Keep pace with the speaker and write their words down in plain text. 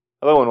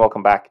Hello and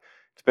welcome back.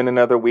 It's been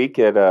another week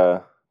at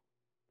a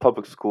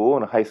public school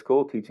and a high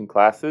school teaching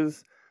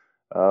classes.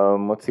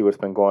 Let's see what's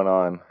been going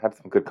on. Had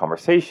some good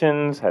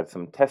conversations, had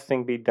some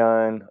testing be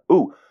done.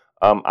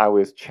 I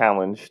was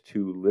challenged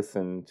to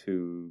listen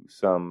to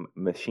some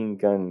Machine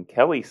Gun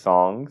Kelly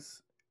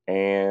songs,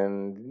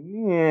 and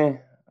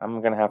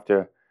I'm going to have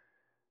to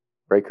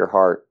break her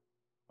heart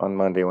on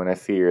Monday when I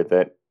see her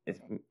that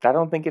I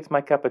don't think it's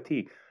my cup of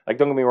tea. Like,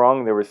 don't get me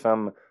wrong, there were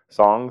some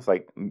songs,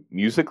 like,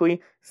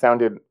 musically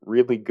sounded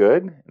really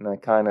good, and I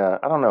don't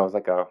know, it was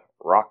like a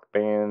rock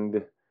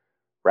band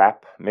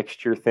rap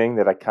mixture thing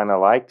that I kind of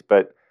liked,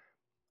 but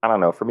I don't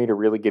know, for me to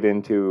really get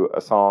into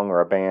a song or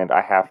a band,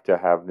 I have to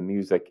have the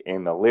music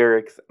and the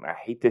lyrics, and I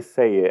hate to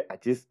say it, I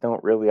just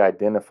don't really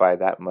identify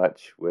that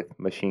much with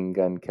Machine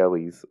Gun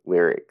Kelly's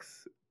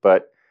lyrics.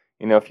 But,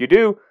 if you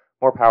do,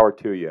 more power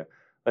to you.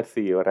 Let's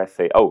see what I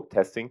say. Oh,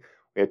 testing.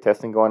 We had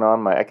testing going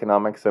on. My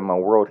economics and my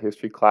world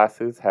history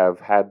classes have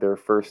had their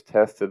first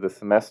test of the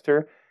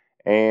semester.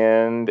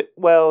 And,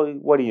 well,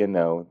 what do you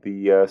know?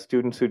 The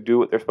students who do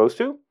what they're supposed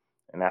to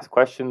and ask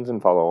questions and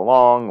follow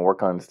along and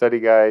work on study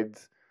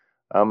guides,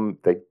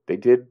 they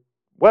did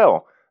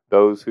well.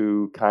 Those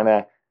who kind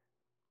of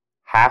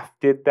half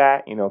did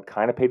that,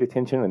 kind of paid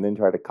attention and then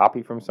tried to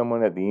copy from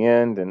someone at the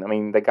end. And, I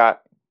mean, they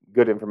got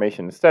good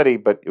information to study,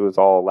 but it was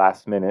all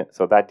last minute,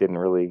 so that didn't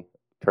really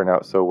turn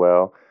out so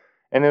well.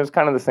 And it was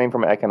kind of the same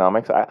from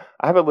economics. I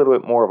have a little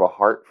bit more of a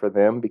heart for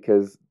them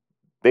because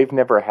they've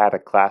never had a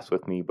class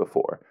with me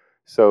before.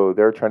 So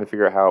they're trying to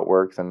figure out how it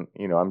works. And,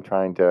 I'm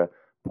trying to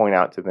point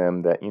out to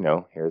them that,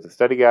 here's a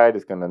study guide.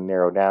 It's going to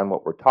narrow down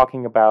what we're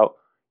talking about.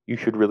 You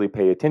should really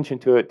pay attention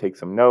to it, take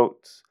some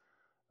notes.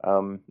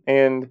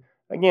 And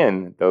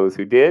again, those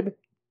who did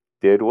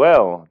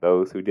well.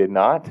 Those who did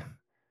not.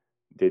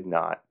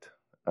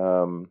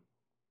 What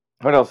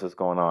else is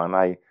going on?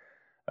 I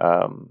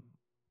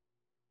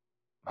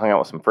hung out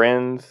with some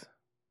friends.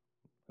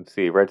 Let's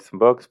see, read some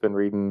books, been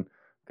reading,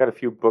 got a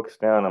few books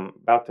down. I'm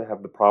about to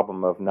have the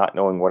problem of not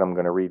knowing what I'm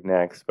going to read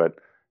next, but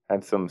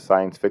had some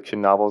science fiction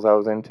novels I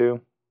was into.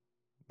 It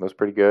was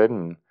pretty good,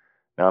 and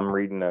now I'm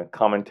reading a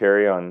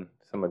commentary on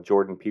some of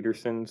Jordan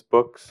Peterson's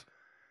books.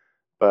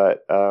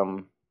 But, it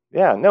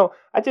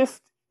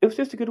was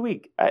just a good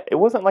week. It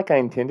wasn't like I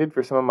intended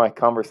for some of my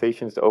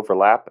conversations to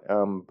overlap,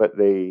 but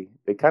they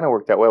kind of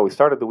worked out well. We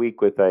started the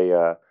week with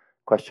a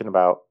question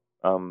about,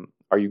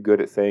 are you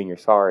good at saying you're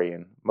sorry?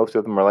 And most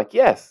of them were like,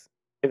 yes,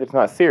 if it's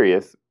not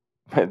serious.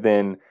 But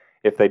then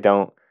if they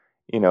don't,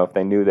 if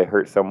they knew they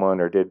hurt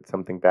someone or did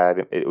something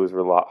bad, it was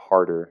a lot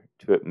harder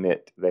to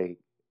admit they,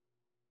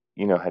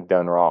 had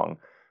done wrong.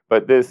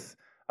 But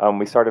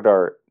we started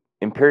our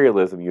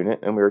imperialism unit,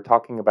 and we were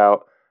talking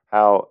about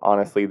how,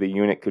 honestly, the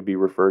unit could be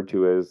referred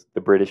to as the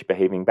British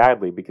behaving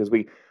badly, because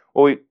we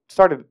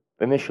started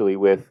initially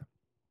with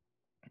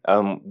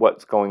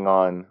what's going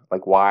on,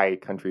 like why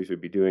countries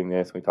would be doing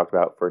this. We talked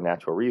about for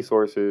natural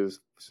resources,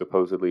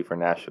 supposedly for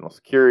national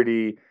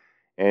security,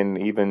 and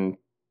even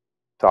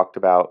talked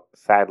about,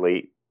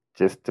 sadly,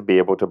 just to be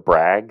able to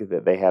brag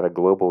that they had a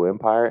global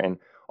empire. And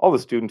all the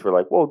students were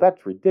like, whoa,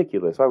 that's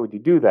ridiculous. Why would you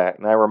do that?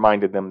 And I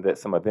reminded them that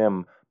some of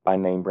them buy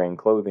name brand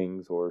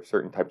clothing or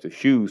certain types of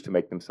shoes to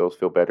make themselves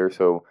feel better.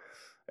 So,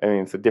 I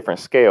mean, it's a different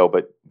scale,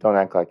 but don't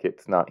act like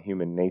it's not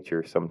human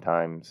nature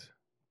sometimes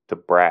to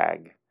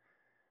brag.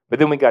 But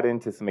then we got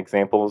into some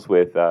examples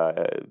with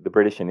the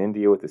British in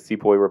India with the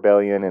Sepoy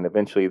Rebellion, and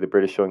eventually the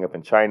British showing up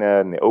in China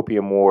and the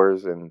Opium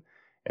Wars, and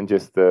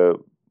just the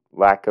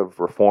lack of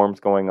reforms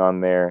going on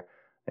there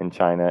in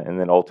China, and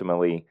then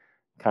ultimately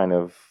kind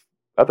of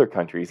other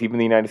countries, even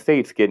the United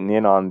States, getting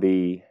in on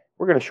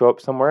we're going to show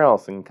up somewhere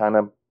else and kind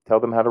of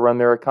tell them how to run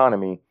their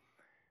economy,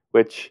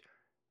 which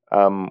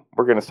we're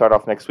going to start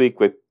off next week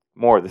with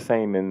more of the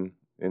same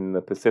in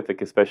the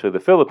Pacific, especially the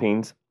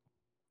Philippines,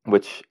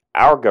 which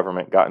our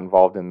government got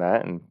involved in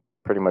that and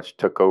pretty much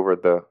took over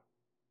the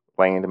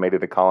land and made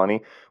it a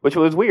colony, which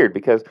was weird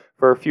because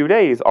for a few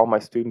days, all my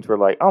students were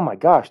like, oh my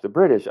gosh, the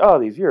British, oh,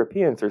 these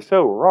Europeans are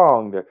so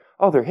wrong.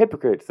 They're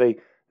hypocrites. The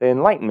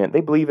Enlightenment,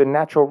 they believe in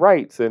natural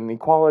rights and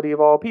equality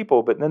of all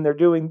people, but then they're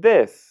doing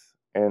this.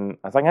 And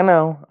I was like, I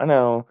know.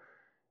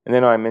 And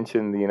then I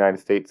mentioned the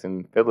United States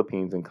and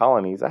Philippines and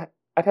colonies. I'd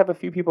have a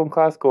few people in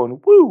class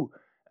going, woo!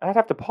 I'd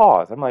have to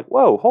pause. I'm like,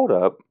 whoa, hold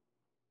up.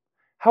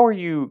 How are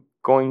you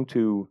going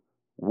to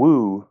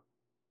woo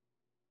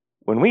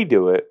when we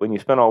do it, when you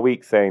spend all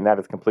week saying that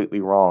is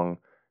completely wrong?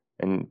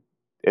 And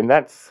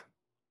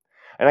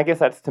I guess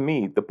that's, to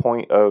me, the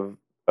point of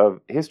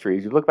history.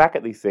 Is you look back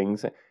at these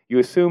things, you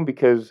assume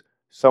because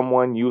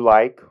someone you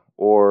like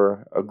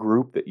or a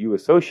group that you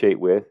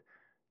associate with,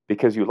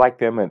 because you like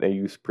them and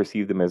you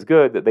perceive them as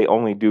good, that they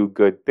only do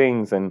good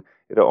things and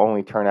it'll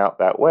only turn out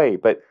that way.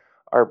 But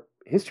our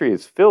history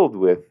is filled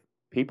with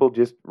people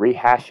just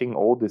rehashing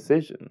old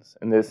decisions.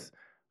 And this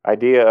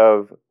idea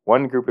of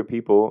one group of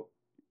people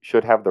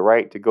should have the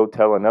right to go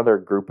tell another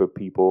group of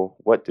people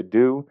what to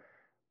do,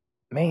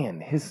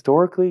 man,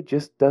 historically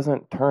just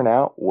doesn't turn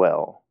out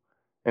well.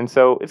 And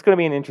so it's going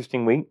to be an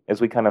interesting week as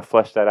we kind of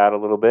flesh that out a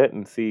little bit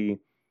and see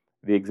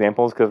the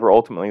examples, because we're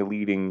ultimately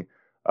leading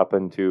up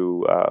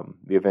into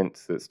the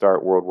events that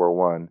start World War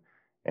One.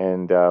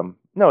 And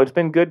no, it's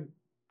been good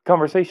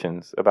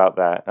conversations about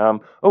that.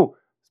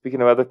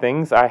 Speaking of other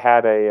things, I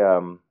had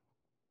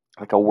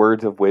a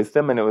words of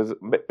wisdom, and it was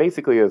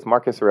basically as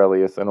Marcus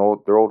Aurelius, their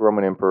old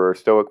Roman emperor,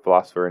 Stoic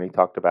philosopher, and he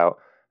talked about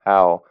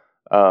how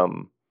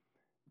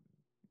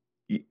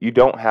you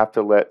don't have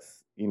to let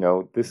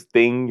this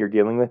thing you're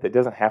dealing with. It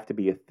doesn't have to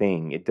be a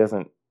thing. It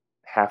doesn't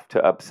have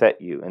to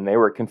upset you. And they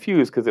were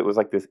confused because it was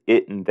like this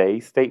it and they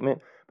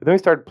statement. But then we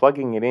started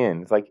plugging it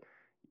in. It's like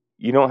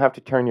you don't have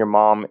to turn your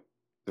mom's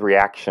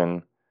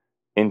reaction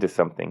into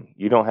something.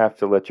 You don't have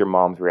to let your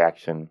mom's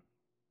reaction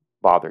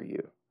bother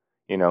you.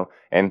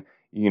 And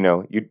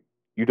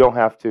you don't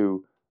have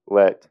to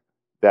let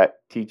that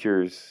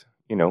teacher's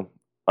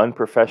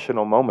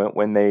unprofessional moment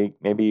when they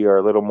maybe are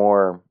a little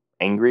more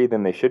angry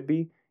than they should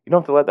be. You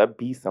don't have to let that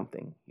be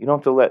something. You don't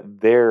have to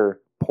let their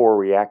poor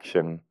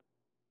reaction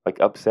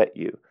upset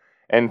you.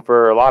 And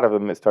for a lot of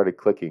them, it started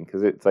clicking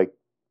because it's like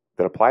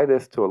that apply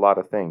this to a lot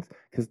of things,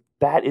 because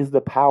that is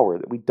the power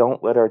that we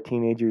don't let our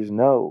teenagers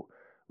know.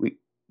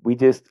 We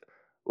just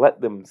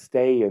let them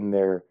stay in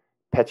their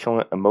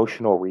petulant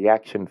emotional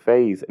reaction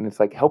phase, and it's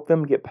like help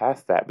them get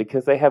past that,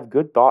 because they have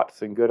good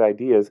thoughts and good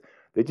ideas.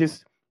 They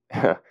just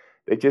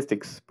they just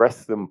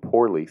express them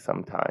poorly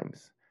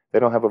sometimes. They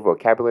don't have a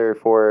vocabulary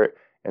for it,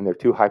 and they're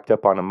too hyped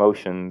up on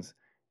emotions,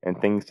 and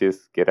things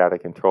just get out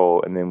of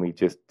control, and then we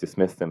just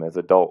dismiss them as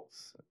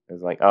adults.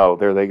 It's like, oh,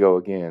 there they go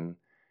again.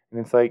 And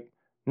it's like,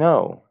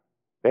 no,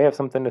 they have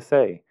something to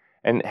say,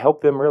 and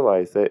help them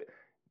realize that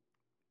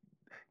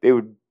they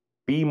would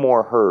be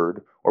more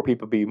heard, or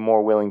people be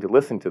more willing to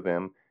listen to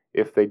them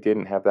if they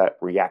didn't have that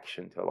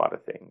reaction to a lot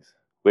of things,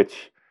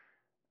 which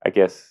I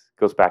guess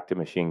goes back to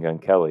Machine Gun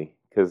Kelly,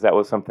 because that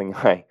was something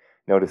I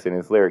noticed in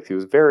his lyrics. He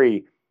was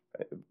very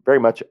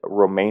much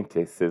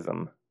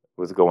romanticism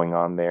was going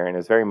on there, and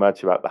it's very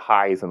much about the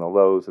highs and the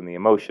lows and the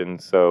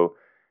emotions. So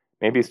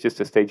maybe it's just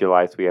a stage of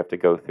life we have to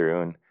go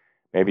through, and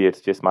maybe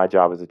it's just my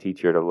job as a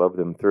teacher to love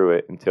them through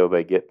it until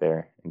they get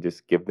there and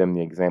just give them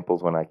the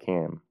examples when I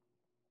can.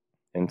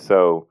 And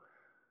so,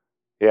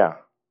 yeah,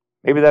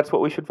 maybe that's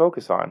what we should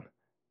focus on,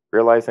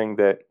 realizing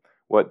that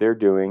what they're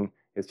doing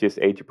is just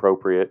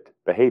age-appropriate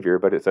behavior,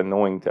 but it's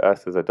annoying to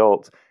us as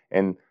adults.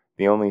 And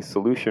the only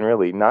solution,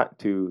 really, not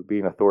to be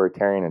an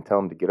authoritarian and tell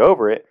them to get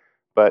over it,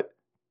 but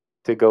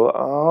to go,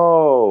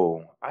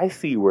 oh, I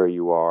see where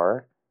you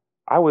are.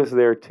 I was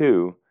there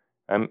too.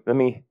 Let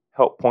me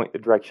help point the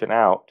direction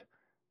out.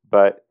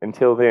 But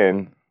until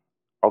then,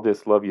 I'll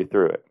just love you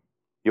through it.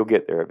 You'll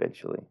get there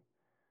eventually.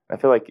 I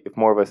feel like if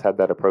more of us had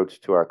that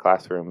approach to our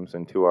classrooms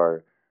and to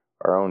our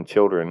own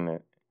children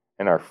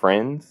and our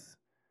friends,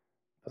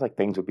 I feel like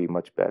things would be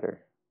much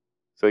better.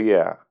 So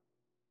yeah,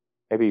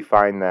 maybe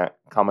find that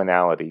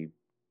commonality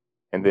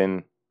and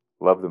then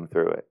love them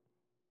through it.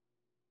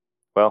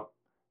 Well,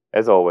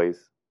 as always,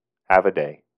 have a day.